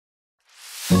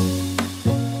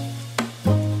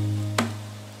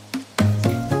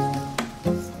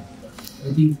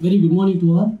think very good morning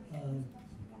to all.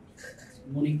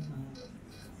 Morning.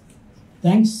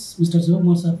 Thanks, Mr.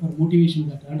 Sivakumar sir, for motivation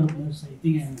that entrepreneurs. I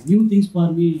think new things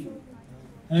for me.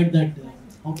 Heard that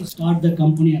how to start the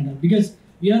company and because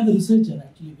we are the researcher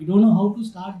actually. We don't know how to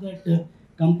start that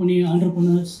company.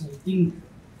 Entrepreneurs. I think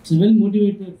it's a well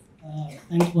motivated.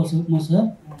 Thanks for Sivakumar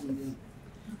sir. And,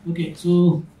 okay,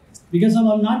 so because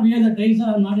I'm not behind the trails,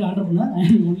 I'm not an entrepreneur. I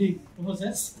am only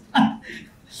professor.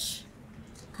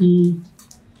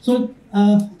 So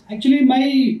actually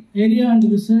my area and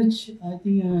research, I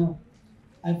think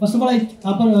first of all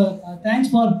thanks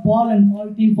for Paul and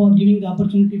Paul team for giving the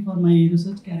opportunity for my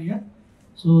research career.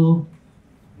 So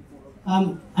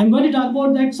I'm going to talk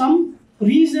about that some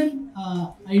reason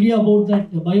idea about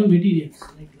that biomaterials.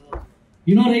 Like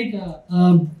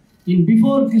in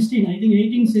before Christine, I think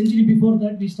 18th century before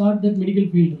that we start that medical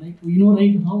field. Like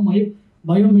how my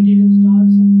biomaterial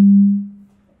starts.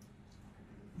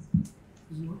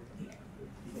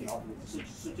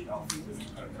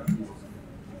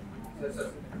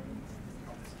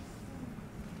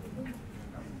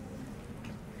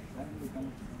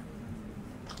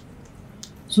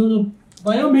 So the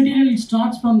biomaterial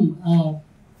starts from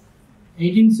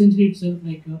 18th century itself,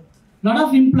 like a lot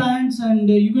of implants, and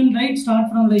you can start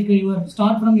from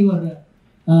your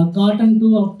cotton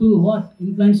to up to what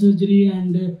implant surgery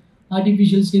and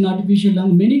artificial skin, artificial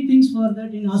lung, many things for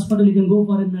that in hospital you can go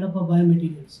for it made up of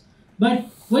biomaterials. But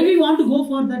why we want to go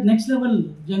for that next level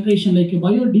generation like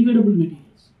biodegradable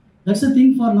materials? That's the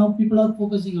thing for now. People are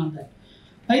focusing on that.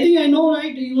 I think I know,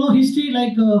 right? History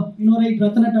like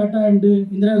Ratana Tata and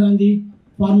Indira Gandhi,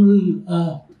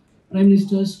 former prime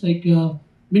ministers, like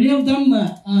many of them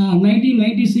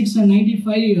 1996 and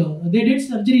 95 they did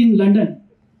surgery in London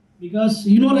because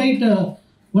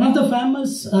one of the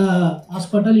famous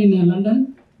hospital in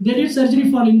London, they did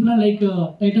surgery for implant like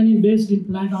titanium based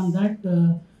implant on that.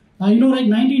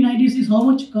 1996 how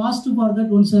much cost for that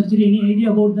one surgery? Any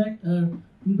idea about that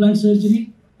implant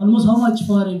surgery? Almost how much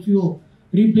for if you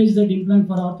replace that implant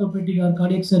for orthopedic or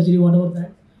cardiac surgery, whatever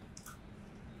that?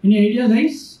 Any idea,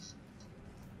 guys?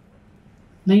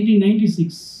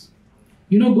 1996.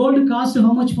 Gold cost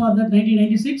how much for that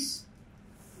 1996?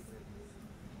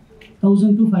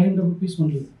 1,000 to 500 rupees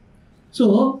only.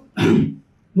 So,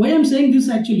 why I'm saying this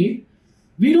actually,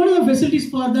 we don't have facilities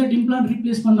for that implant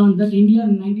replacement on that India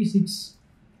in 96.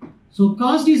 So,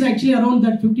 cost is actually around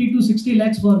that 50 to 60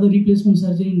 lakhs for the replacement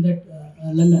surgery in that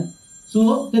London.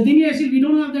 So, the thing is, we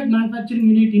don't have that manufacturing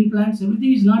unit, implants,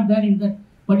 everything is not there in that,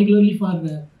 particularly for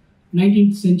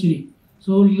 19th century.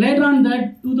 So, later on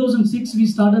that, 2006, we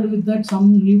started with that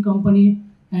some new company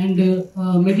and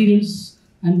materials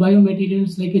and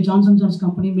biomaterials like a Johnson & Johnson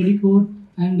company, MedCuore,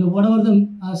 and whatever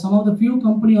some of the few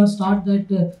company are start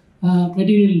that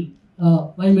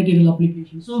biomaterial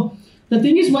application. So, the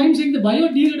thing is why I'm saying the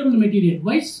biodegradable material.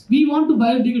 Why we want to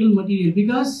biodegradable material?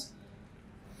 Because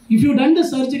if you done the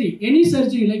surgery, any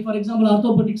surgery, like for example,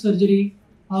 orthopedic surgery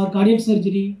or cardiac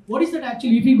surgery, what is that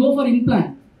actually? If you go for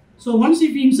implant, so once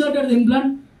if you inserted the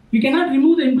implant, we cannot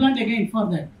remove the implant again for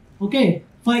that. Okay.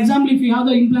 For example, if you have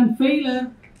the implant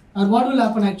failure, or what will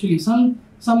happen actually? Some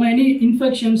any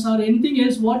infections or anything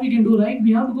else, what we can do, right?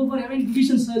 We have to go for having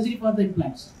revision surgery for the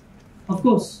implants. Of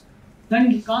course.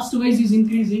 Then cost wise is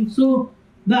increasing. So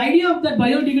the idea of that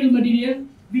biodegradable material,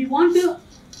 we want to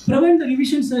prevent the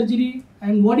revision surgery.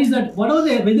 And what is that? Whatever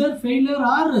the whether failure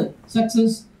or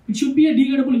success, it should be a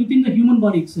degradable within the human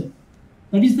body itself.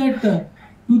 That is that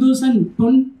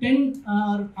 2010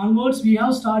 onwards we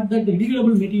have started the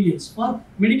degradable materials for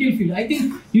medical field. I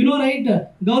think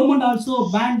government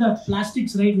also banned the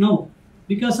plastics right now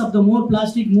because of the more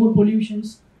plastic, more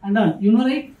pollutions and all.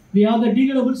 We have the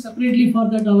degradable separately for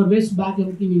that our waste bag,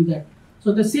 everything in that.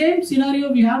 So the same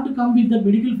scenario we have to come with the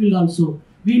medical field also.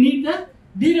 We need the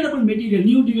degradable material,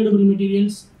 new degradable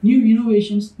materials, new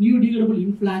innovations, new degradable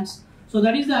implants. So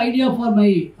that is the idea for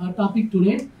my topic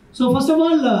today. So first of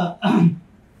all,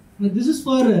 this is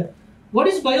for what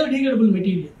is biodegradable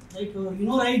material? Like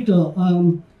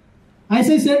as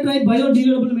I said, right,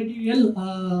 biodegradable material,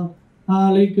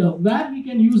 where we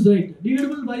can use that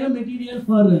degradable biomaterial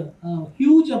for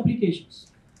huge applications.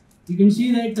 You can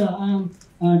see that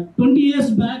 20 years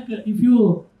back, if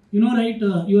you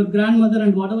your grandmother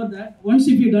and whatever that, once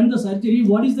if you done the surgery,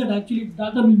 what is that actually?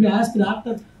 Doctor will be asked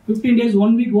after 15 days,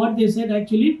 1 week, what they said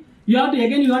actually. You have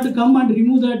to come and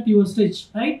remove that your stitch,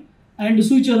 right? And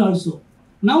suture also.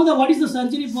 Now what is the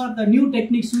surgery for the new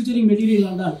technique, suturing material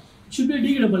and all? It should be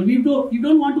degradable. You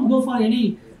don't want to go for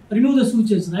any remove the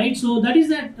sutures, right? So that is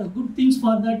that good things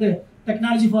for that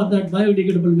technology for that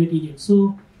biodegradable material.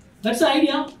 So that's the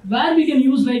idea where we can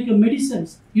use like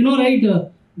medicines.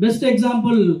 best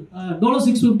example, dollar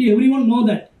 650, everyone know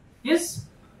that. Yes,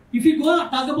 if you go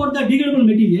talk about the degradable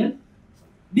material,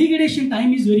 degradation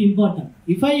time is very important.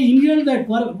 If I inhale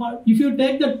that, if you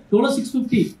take the dollar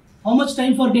 650, how much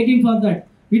time for taking for that?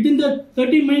 Within the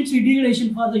 30 minutes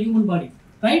degradation for the human body,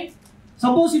 right?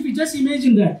 Suppose if you just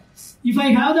imagine that, if I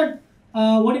have that,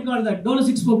 what do you call that, dollar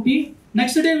 650,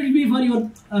 next day will be for your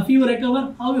fever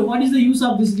recover. What is the use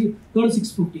of this dollar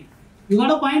 650? You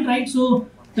got a point, right? So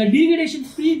the degradation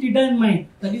predetermined,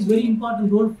 that is very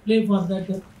important role play for that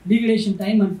degradation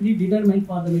time and predetermined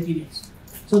for the materials.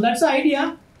 So that's the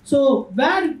idea. So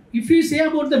where, if we say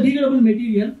about the degradable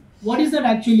material, what is that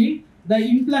actually? The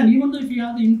implant, even though if you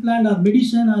have the implant or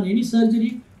medicine or any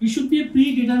surgery, it should be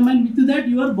predetermined with that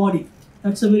your body.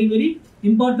 That's a very, very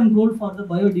important role for the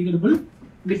biodegradable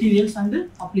materials and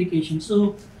applications.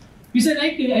 So we said,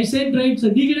 like I said, right, so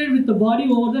degrade with the body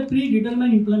over the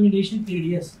predetermined implementation period.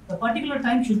 Yes, the particular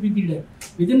time should be degraded.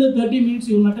 Within the 30 minutes,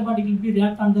 your metabotic will be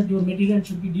react on that your material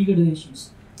should be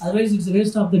degradations. Otherwise, it's the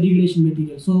rest of the degradation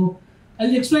material. So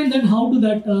I'll explain that how to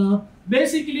that.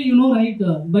 Basically, you know, right,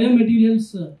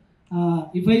 biomaterials.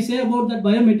 If I say about that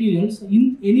biomaterials,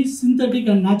 in any synthetic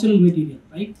and natural material,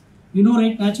 right? You know,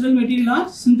 right, natural material or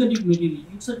synthetic material.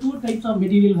 It's a two types of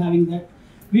material having that.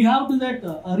 We have to that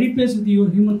replace with your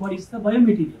human body is the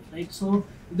biomaterial, right? So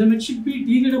the it should be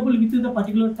degradable within the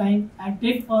particular time and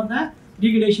take for the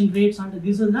degradation rates, and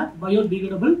this is the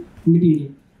biodegradable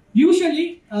material.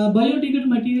 Usually, biodegradable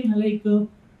material like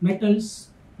metals,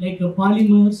 like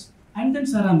polymers, and then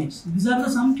ceramics. These are the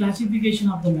some classification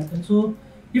of the metal. So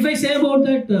if I say about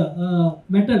that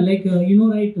metal, like you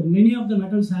know, right, many of the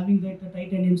metals having that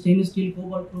titanium, stainless steel,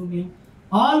 cobalt, chromium,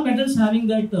 all metals having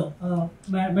that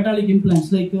metallic implants,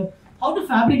 like how to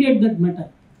fabricate that metal,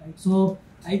 right? So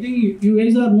I think you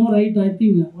guys are know, right? I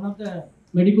think one of the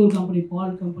MedCuore company,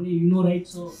 Paul company, you know, right?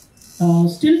 So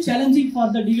still challenging for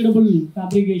the degradable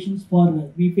fabrications for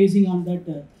we facing on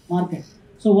that market.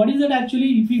 So what is that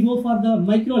actually? If you go for the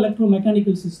micro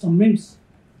electromechanical system, MEMS,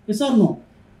 yes or no?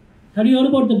 Have you heard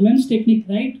about the MEMS technique,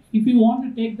 right? If you want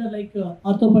to take the like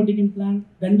orthopedic implant,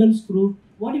 dental screw,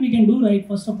 what we can do, right?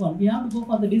 First of all, we have to go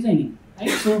for the designing, right?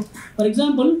 So, for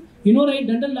example, you know, right,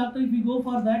 dental doctor, if we go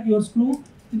for that, your screw,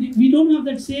 we don't have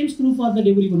that same screw for the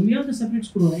everyone. We have the separate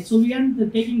screw, right? So, we are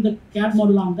taking the CAD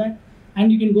model on that,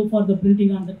 and you can go for the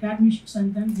printing on the CAD machines,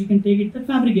 and then we can take it the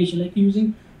fabrication, like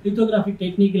using lithographic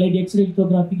technique, like X-ray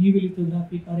lithography, UV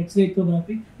lithography, or X-ray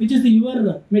lithography, which is the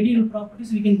your material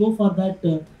properties. We can go for that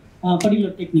particular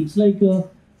techniques, like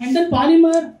and then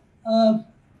polymer.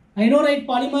 I know, right,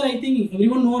 polymer, I think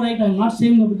everyone know, right, I'm not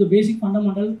saying about the basic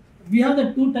fundamental. We have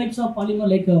the two types of polymer,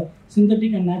 like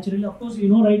synthetic and natural. Of course, you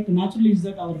know, right, natural is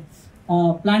that our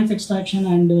plant extraction,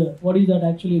 and what is that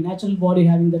actually, natural body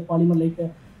having that polymer,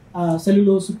 like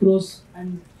cellulose, sucrose,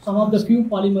 and some of the few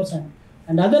polymers,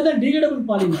 and other than degradable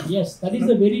polymer, yes, that is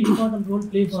a very important role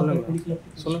play for the particular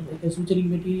application, like a suturing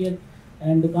material,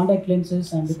 and the contact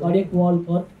lenses, and the cardiac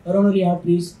wall, coronary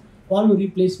arteries, valve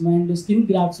replacement, skin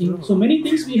grafting. So many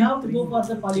things we have to go for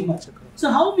the polymer.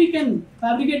 So how we can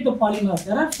fabricate the polymer?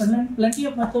 There are plenty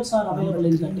of methods are available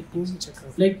in that techniques.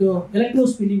 Like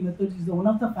electrospinning method is one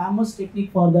of the famous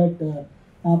technique for that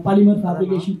polymer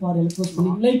fabrication for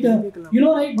electrospinning. Like you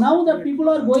know, right, now that people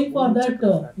are going for that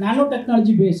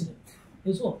nanotechnology based.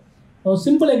 So a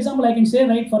simple example I can say,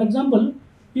 right, for example,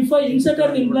 if I inserted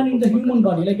an implant in the human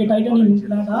body, like a titanium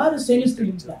implant or a stainless steel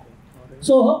implant.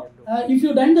 So if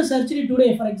you done the surgery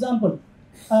today, for example,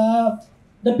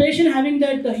 the patient having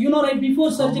that, you know, right,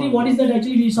 before surgery, what is that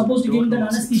actually we supposed to give the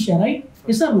anesthesia, right?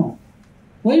 Yes or no?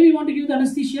 Why we want to give the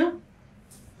anesthesia?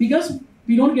 Because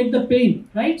we don't get the pain,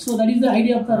 right? So that is the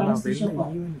idea of the anesthesia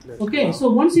part. Okay, so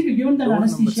once if you given the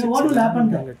anesthesia, what will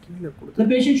happen there? The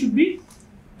patient should be,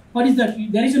 what is that?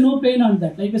 There is no pain on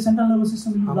that, like the central nervous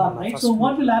system will be blocked, right? So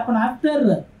what will happen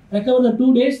after recover the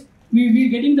 2 days, we will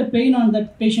getting the pain on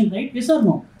that patient, right? Yes or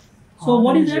no? So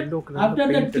what is that?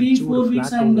 After that 3-4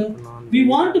 weeks, and we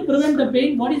want to prevent the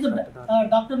pain, what is the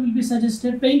doctor will be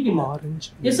suggested? Painkiller.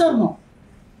 Yes or no?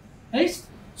 Right?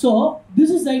 So this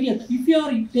is the idea. If you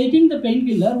are taking the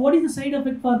painkiller, what is the side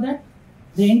effect for that?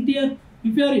 The entire,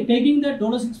 if you are taking that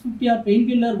 $650 or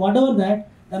painkiller, whatever that,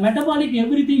 the metabolic,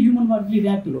 everything human body will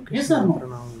react to. Yes or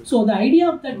no? So the idea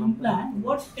of that implant,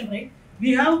 what we can write,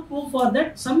 we have to for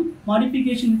that some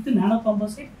modification with the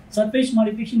nanocomposite, surface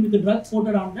modification with the drug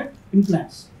coated on that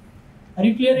implants. Are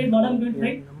you clear at what I'm going to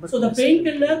write? So the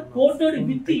painkiller coated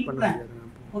with the implant.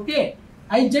 Okay,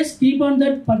 I just keep on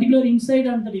that particular inside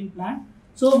on that implant.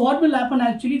 So what will happen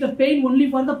actually? The pain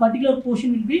only for the particular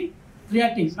portion will be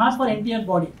reacting, not for entire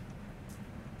body.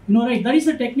 You know, right? That is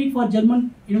the technique for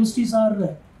German universities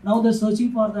are Now they're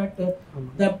searching for that.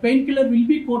 The painkiller will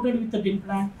be coated with the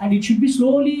implant, and it should be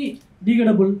slowly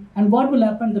degradable. And what will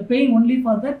happen? The pain only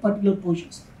for that particular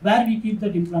portions where we keep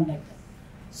that implant like that.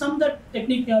 Some that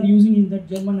technique are using in that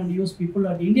German and US people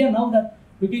at India now that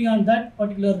looking on that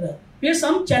particular. There's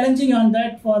some challenging on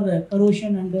that for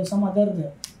corrosion and some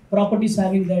other properties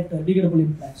having that degradable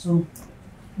implant. So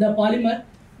the polymer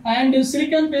and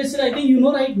silicon based, I think you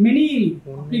know right, many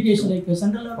applications like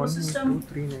central nervous system,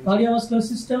 cardiovascular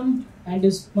system, and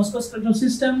this musculoskeletal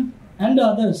system and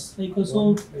others. Like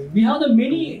so, we have the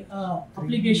many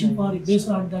application for based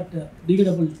on that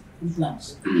degradable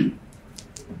implants.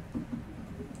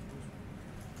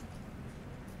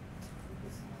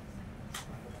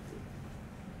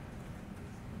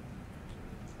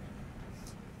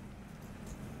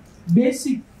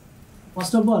 Basic,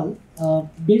 first of all,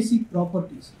 basic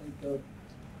properties. Like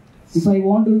if I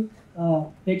want to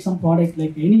take some product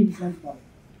like any implant product,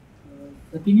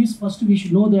 the thing is first we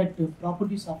should know that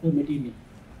properties of the material.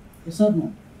 Yes or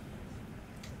no?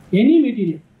 Any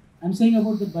material. I'm saying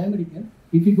about the biomedical.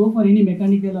 If you go for any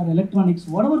mechanical or electronics,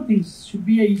 whatever things should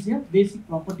be easier basic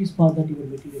properties for that your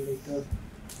material. Like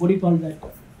what do you call that?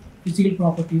 Physical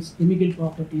properties, chemical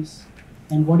properties,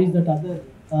 and what is that other?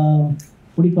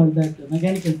 What do you call that?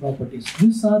 Mechanical properties.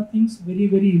 These are things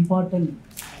very important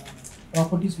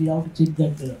properties we have to check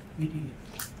that material.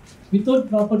 Without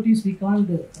properties we can't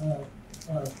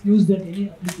use that any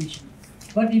application.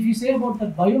 But if you say about the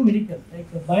biomedical,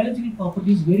 like biological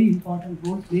properties, very important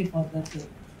role play for that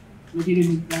material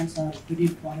implants are very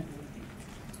important.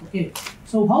 Okay,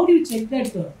 so how do you check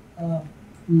that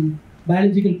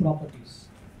biological properties?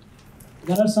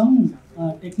 There are some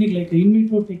technique like in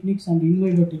vitro techniques and in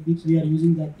vivo techniques we are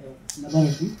using that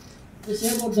laboratory. To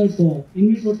say about that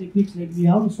in vitro techniques, like we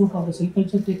have to soak for the cell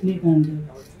culture technique and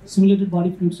simulated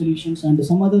body fluid solutions and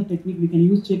some other technique we can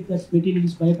use check that material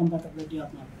is biocompatibility or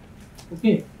not.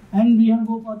 Okay, and we have to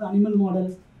go for the animal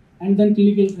model and then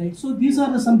clinical trial. So these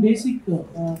are some basic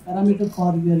parameters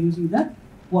for we are using that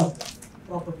what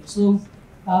property. So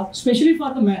especially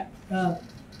for the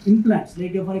implants,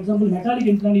 like for example, metallic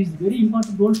implant is very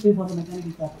important role play for the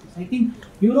mechanical properties. I think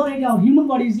you know right, our human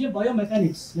body is a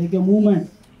biomechanics, like a movement,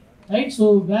 right?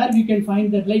 So where we can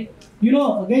find that, like you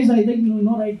know, guys, I think you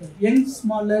know right, young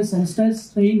smallness and stress,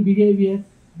 strain, behavior,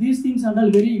 these things are all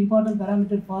very important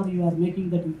parameter for you are making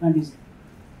that implant is.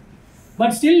 But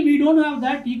still, we don't have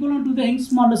that equivalent to the young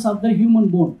smallness of the human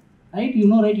bone, right? You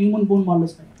know right, human bone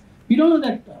modulus. We don't know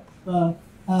that.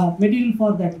 Material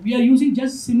for that. We are using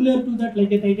just similar to that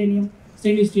like a titanium,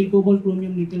 stainless steel, cobalt,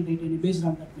 chromium, nickel, titanium based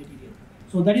on that material.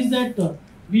 So that is that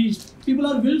people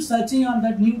are will searching on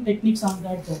that new techniques on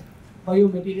that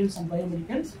biomaterials and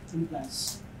biomedical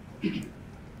implants.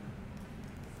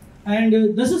 And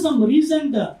this is some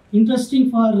recent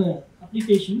interesting for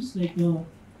applications like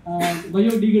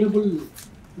biodegradable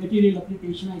material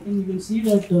application. I think you will see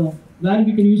that where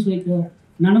we can use like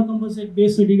nanocomposite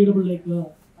based degradable like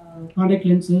contact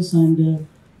lenses and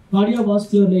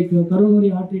cardiovascular like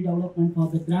coronary artery development for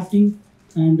the grafting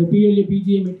and PLA,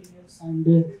 PGA materials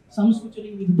and some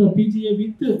suturing with the PGA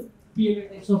with PLA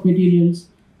types of materials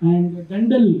and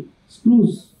dental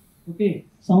screws. Okay,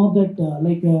 some of that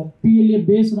like PLA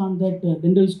based on that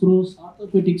dental screws,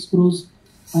 orthopedic screws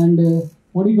and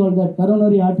what do you call that,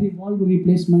 coronary artery valve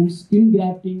replacements, skin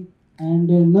grafting and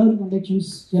nerve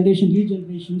conductions,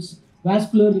 regenerations,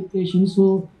 vascular reparations.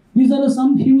 So these are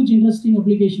some huge interesting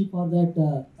application for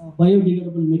that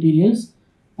biodegradable materials,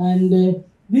 and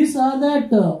these are that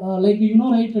like you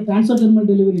know right, transdermal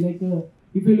delivery. Like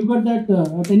if you look at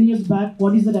that 10 years back,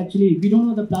 what is that actually? We don't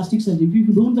know the plastic surgery. If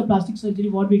you don't know the plastic surgery,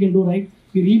 what we can do, right?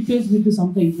 We replace with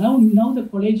something. Now the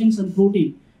collagens and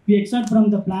protein we extract from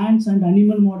the plants and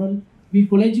animal model. We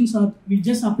collagens are we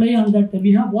just apply on that.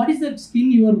 We have what is that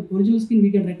skin, your original skin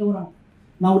we can recover on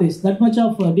nowadays. That much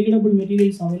of degradable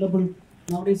materials available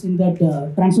nowadays in that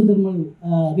transdermal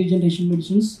regeneration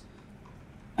medicines.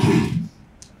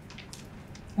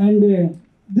 And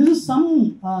this is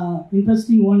some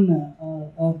interesting one.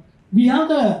 We have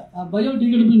the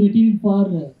biodegradable material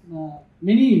for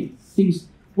many things.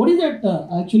 What is that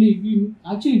actually?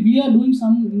 We are doing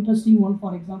some interesting one.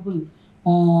 For example,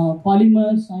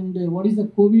 polymers and what is the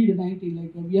COVID-19?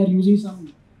 Like we are using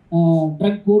some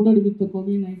drug coated with the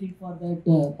COVID-19 for that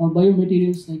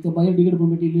biomaterials like biodegradable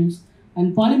materials.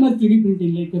 And polymer 3D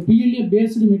printing, like PLA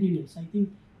based materials. I think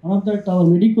one of that our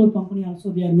MedCuore company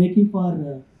also they are making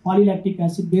for polylactic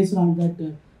acid based on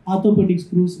that orthopedic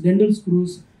screws, dental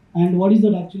screws, and what is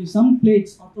that actually? Some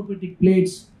plates, orthopedic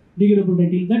plates, degradable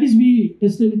material. That is we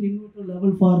tested with in vitro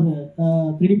level for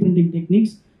 3D printing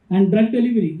techniques and drug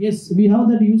delivery. Yes, we have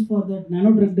that use for that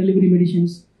nano drug delivery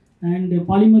medicines and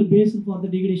polymer based for the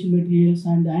degradation materials,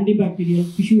 and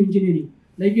antibacterial tissue engineering.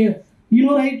 Like you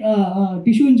know, right?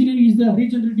 Tissue engineering is the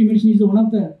regenerative medicine is the one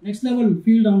of the next level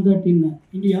field on that in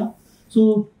India.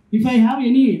 So if I have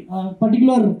any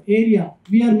particular area,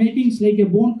 we are making like a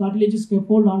bone cartilage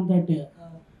scaffold on that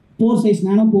pore size,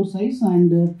 nanopore size,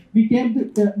 and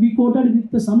we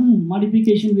coated with some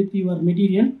modification with your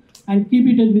material and keep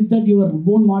it with that your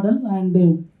bone model,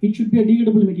 and it should be a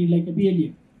degradable material like a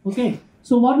PLA. Okay.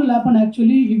 So what will happen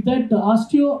actually if that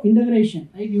osteo integration,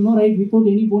 right? You know, right? Without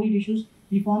any bony tissues,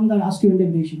 we form that osteo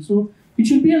integration. So it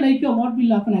should be like what will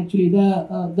happen actually,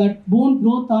 the that bone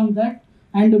growth on that,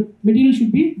 and material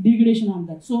should be degradation on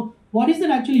that. So what is that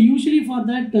actually? Usually for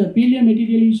that PLA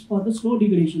material is for the slow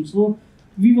degradation. So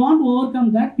we want to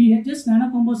overcome that. We have just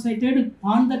nanocomposited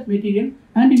on that material,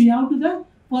 and we have to the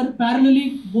for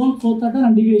parallelly bone growth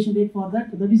and degradation rate for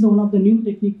that. That is one of the new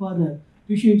technique for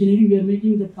tissue engineering. We are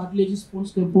making the cartilages, bone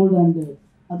scaffold, and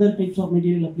other types of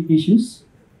material applications.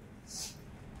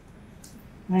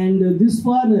 And this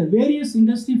for various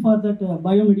industry for that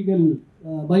biomedical,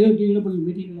 biodegradable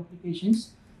material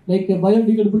applications, like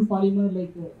biodegradable polymer,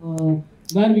 like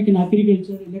where we can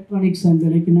agriculture, electronics, and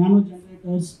like nano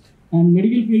generators, and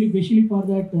medical field, especially for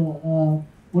that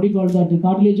what do you call that,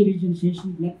 cartilage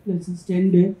regeneration, blood vessels,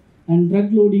 stent, and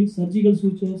drug loading, surgical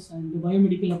sutures, and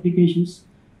biomedical applications,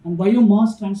 and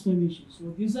biomass transformation.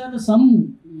 So these are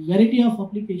some variety of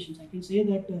applications. I can say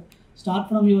that start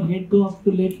from your head to up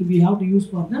to leg, we have to use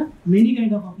for the many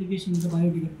kind of applications in the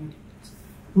biodegradable materials.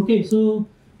 Okay, so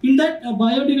in that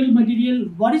biodegradable material,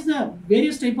 what is the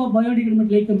various type of biodegradable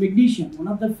material, like a magnesium, one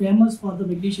of the famous for the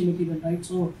magnesium material, right?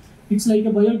 So it's like a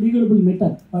biodegradable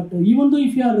metal. But even though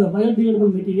if you are a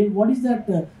biodegradable material, what is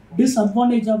that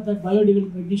disadvantage of that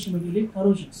biodegradable magnesium material?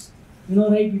 Corrosions. You know,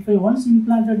 right? If I once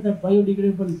implanted that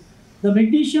biodegradable, the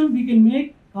magnesium we can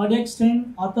make cardiac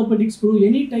stent, orthopedic screw,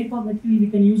 any type of material we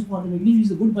can use for the magnesium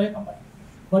is a good biocompatible.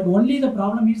 But only the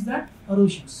problem is that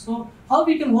corrosions. So how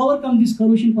we can overcome this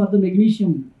corrosion for the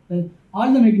magnesium?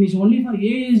 All the magnesium, only for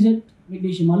AAZ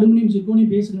magnesium, aluminum zirconium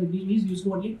based magnesium is used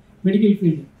only medical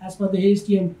field as per the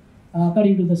IITM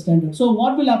according to the standard. So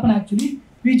what will happen actually?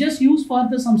 We just use for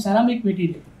the some ceramic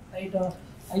material, right?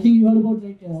 I think you heard about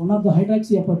like one of the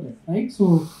hydroxyapatite, right?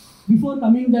 So before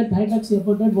coming that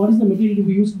hydroxyapatite, what is the material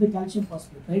we use? The calcium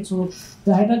phosphate, right? So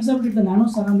the hydroxyapatite, the nano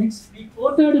ceramics, we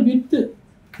coated with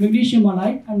magnesium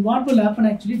alloy, and what will happen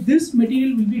actually? This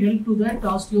material will be held to that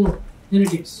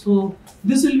osteogenetics. So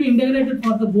this will be integrated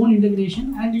for the bone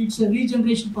integration, and it's a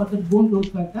regeneration for the bone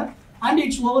growth factor, and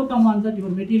it's overcome on that your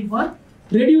material for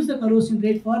reduce the corrosion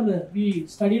rate for we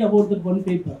studied about the one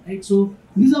paper, right? So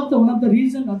these are the one of the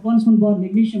recent advancement for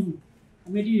magnesium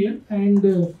material.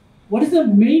 And what is the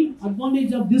main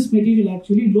advantage of this material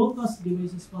actually? Low cost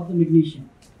devices for the magnesium.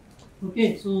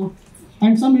 Okay, so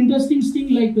and some interesting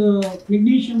thing like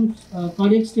magnesium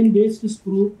cardiac stent based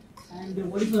screw,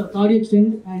 and what is the cardiac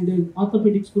stent and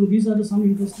orthopedic screw. These are the some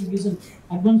interesting recent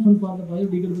advancement for the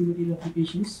biodegradable material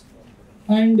applications.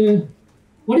 And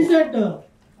what is that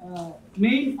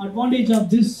main advantage of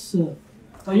this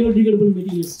biodegradable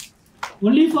materials?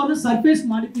 Only for the surface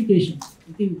modification.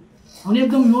 I think many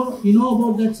of them you know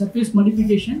about that surface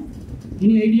modification.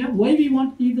 Any idea why we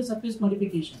want to keep the surface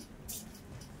modification?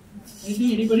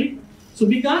 Anything, anybody? So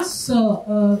because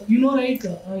you know, right,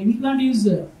 implant is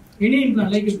any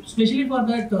implant, like especially for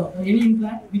that any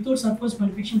implant without surface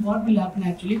modification, what will happen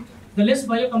actually? The less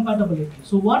biocompatibility.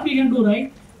 So what we can do,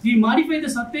 right? We modify the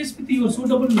surface with your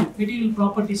suitable material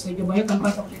properties like a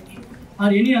biocompatibility or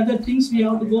any other things. We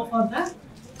have to go for the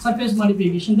surface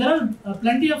modification. There are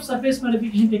plenty of surface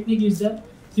modification technique is there.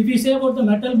 If we say about the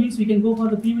metal means, we can go for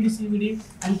the PVD, CVD,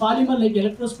 and polymer like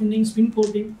electrospinning, spin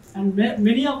coating, and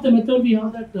many of the method we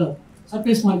have that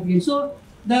surface modification. So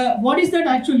the what is that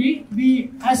actually?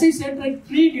 We, as I said, right,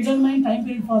 predetermined time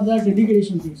period for the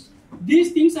degradation phase.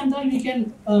 These things and all we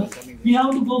can we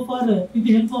have to go for with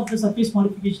the help of the surface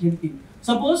modification everything.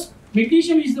 Suppose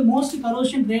magnesium is the most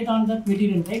corrosion rate on that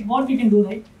material, right? What we can do,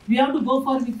 right? We have to go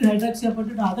for with the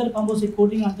hydroxyapatite or other composite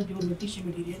coating on that your magnesium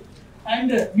material,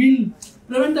 and we'll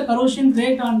prevent the corrosion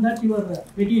rate on that your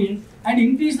material and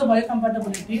increase the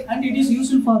biocompatibility, and it is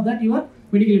useful for that your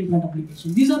medical implant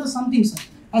application. These are the some things.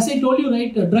 As I told you,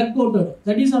 right, drug coated,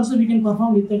 that is also we can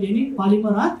perform with that any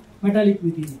polymer or metallic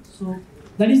material. So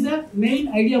that is the main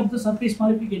idea of the surface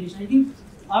modification. I think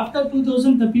after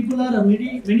 2000, the people are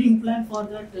many implant for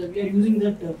that. We are using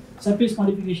that surface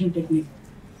modification technique.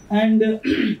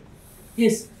 And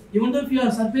yes, even though if you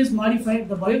are surface modified,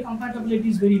 the biocompatibility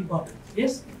is very important.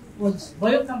 Yes, without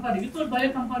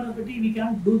biocompatibility, we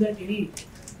can't do that any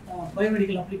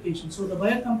biomedical applications. So the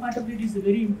biocompatibility is a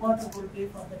very important role play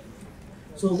for that.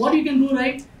 So what you can do,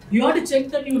 right? You have to check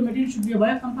that your material should be a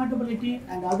biocompatibility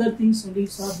and other things will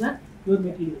solve that your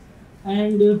material.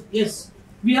 And yes,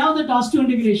 we have that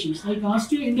osseointegrations. Like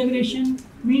osseointegration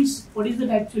means, what is that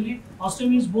actually? Osteo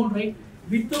means bone, right?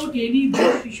 Without any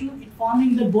bone tissue, it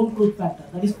forming the bone growth factor.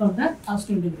 That is called the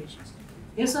osseointegrations.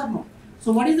 Yes or no?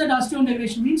 So what is that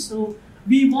osseointegration means? So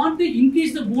we want to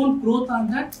increase the bone growth on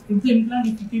that if the implant,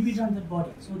 if you keep it on that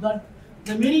body. So that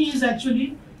the meaning is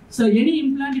actually, so any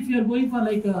implant, if you are going for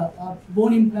like a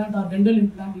bone implant or dental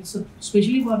implant, it's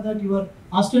especially for that your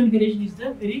osseointegration is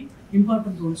the very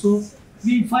important role. So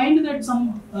we find that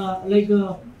some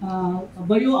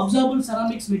bioabsorbable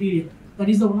ceramics material, that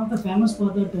is the one of the famous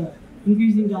for that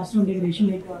increasing the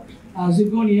osseointegration, like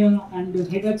zirconia and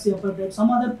hydroxyapatite,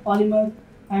 some other polymer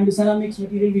and ceramics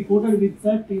material we coated with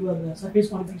that your surface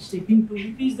contact taking to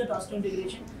increase that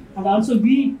osseointegration, and also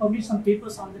we publish some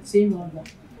papers on that same organ.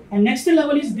 And next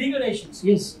level is degradations.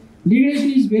 Yes,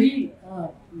 degradation is very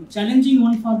challenging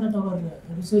one for that our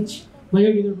research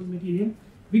biodegradable material.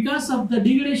 Because of the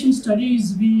degradation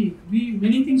studies, we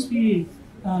many things we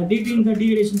did in the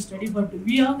degradation study, but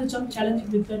we have some challenges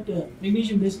with that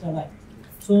magnesium based alloy.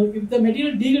 So if the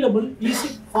material degradable, is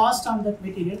it fast on that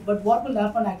material? But what will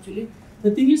happen actually?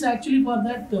 The thing is actually for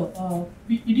that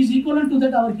it is equivalent to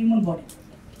that our human body.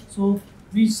 So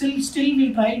we still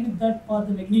will try with that for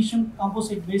the magnesium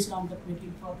composite based on that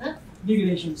material for the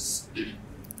degradations.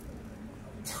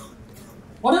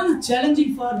 What are the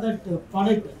challenging for that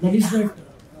product? That is that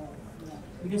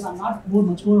because I'm not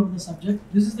much more on the subject.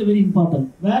 This is the very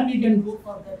important where we can go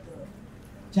for that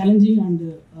challenging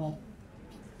and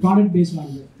product based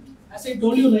on that. As I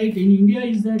told you, right, in India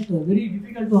is that very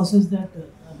difficult to assess that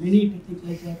many techniques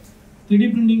like that.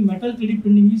 3D printing, metal 3D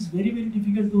printing is very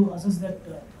difficult to assess that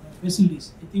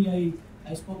facilities. I think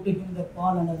I spoke to him that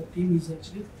Paul and other team is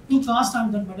actually too cost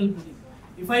on that metal printing.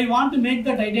 If I want to make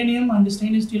the titanium and the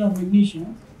stainless steel or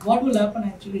magnesium, what will happen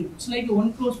actually? It's like a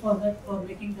 1 crore for that, for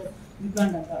making the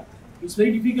implant and that. It's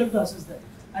very difficult to assess that.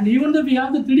 And even though we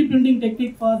have the 3D printing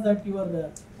technique for that your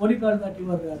what do you call that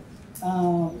your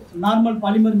normal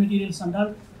polymer materials and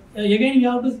all. Again, we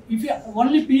have to, if you,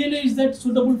 only PLA is that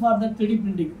suitable for that 3D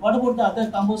printing. What about the other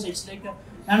composites like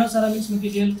nanoceramics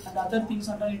material and other things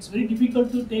and all? It's very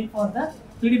difficult to take for the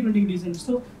 3D printing design.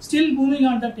 So still moving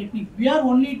on that technique. We are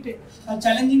only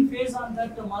challenging phase on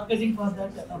that marketing for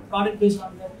that product based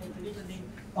on that 3D printing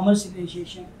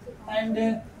commercialization.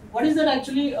 And what is that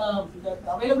actually? The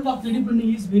availability of 3D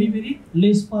printing is very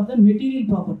less for the material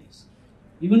properties.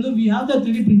 Even though we have the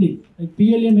 3D printing, like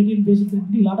PLA material based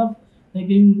printing, lot of like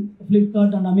in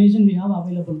Flipkart and Amazon we have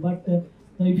available. But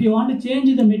if you want to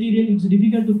change the material, it's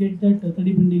difficult to get that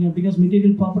 3D printing because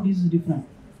material properties is different.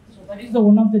 So that is the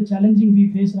one of the challenging we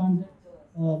face on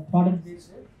the product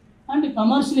based and the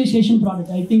commercialization product.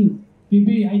 I think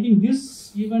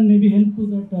this even maybe help to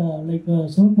that like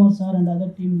Sivakumar sir and other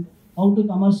team how to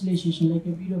commercialization, like a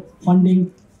bit of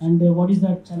funding and what is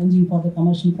that challenging for the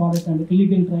commercial product and the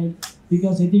clinical trial,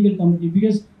 because ethical committee,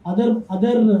 because other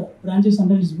branches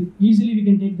under is easily we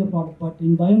can take the product, but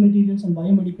in biomaterials and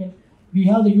biomedical we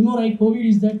have the right, COVID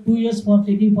is that 2 years for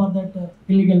taking for that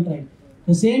clinical trial.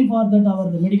 The same for that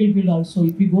our medical field also.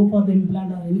 If we go for the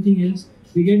implant or anything else,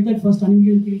 we get that first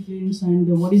animal ethical clearance and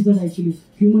what is that actually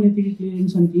human ethical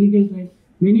clearance and clinical trial,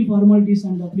 many formalities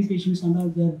and applications and all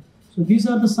there. So these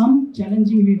are the some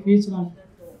challenging we face on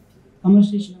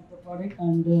commercialization of the product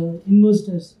and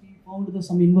investors. We found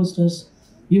some investors,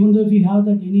 even though we have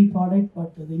that any product,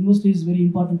 but the investor is very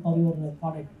important for your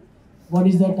product. What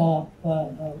is that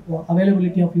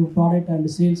availability of your product and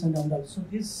sales and all that. So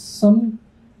this some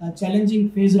challenging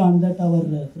phase on that our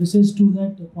research to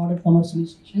that product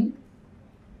commercialization.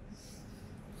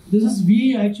 This is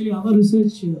we actually our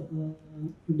research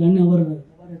done our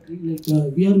laboratory,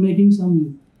 like we are making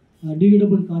some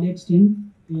degradable cardiac stent,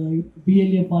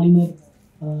 PLA polymer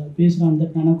based on the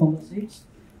nanocomposites,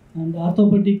 and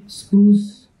orthopedic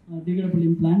screws, degradable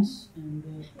implants, and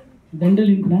dental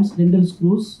implants, dental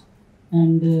screws,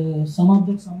 and some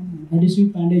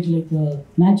adhesive bandage like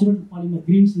natural polymer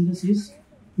green synthesis.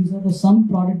 These are the some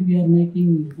product we are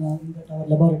making in that our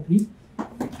laboratory.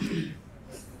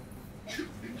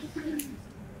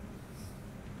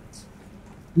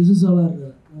 This is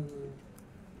our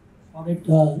product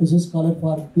research scholar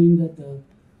for doing that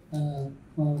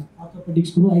orthopedic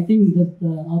screw. I think that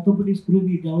orthopedic screw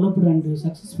we developed and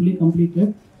successfully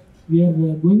completed. We are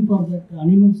going for that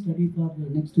animal study for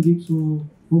next week, so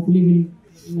hopefully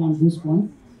we'll be on this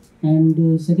one.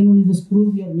 And second one is the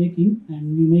screw we are making,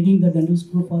 and we're making the dental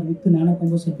screw for with the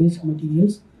nanocomposite based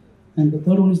materials. And the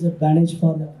third one is the bandage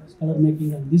for the color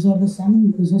making. And these are the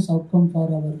some business outcome for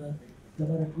our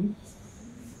laboratory.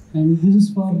 And this is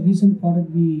for recent product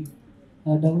we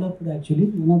developed actually.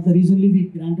 One of the recently we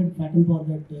granted patent for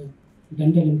that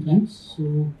dental implants.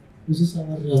 So this is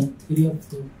our area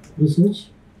of research.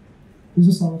 This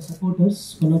is our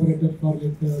supporters, collaborator for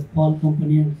like Paul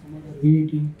company and some other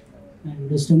VIT and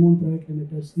the Stemon Private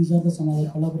Limiters. These are the some of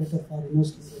our collaborators for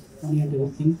investing the money and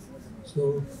everything.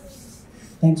 So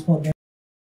thanks for that.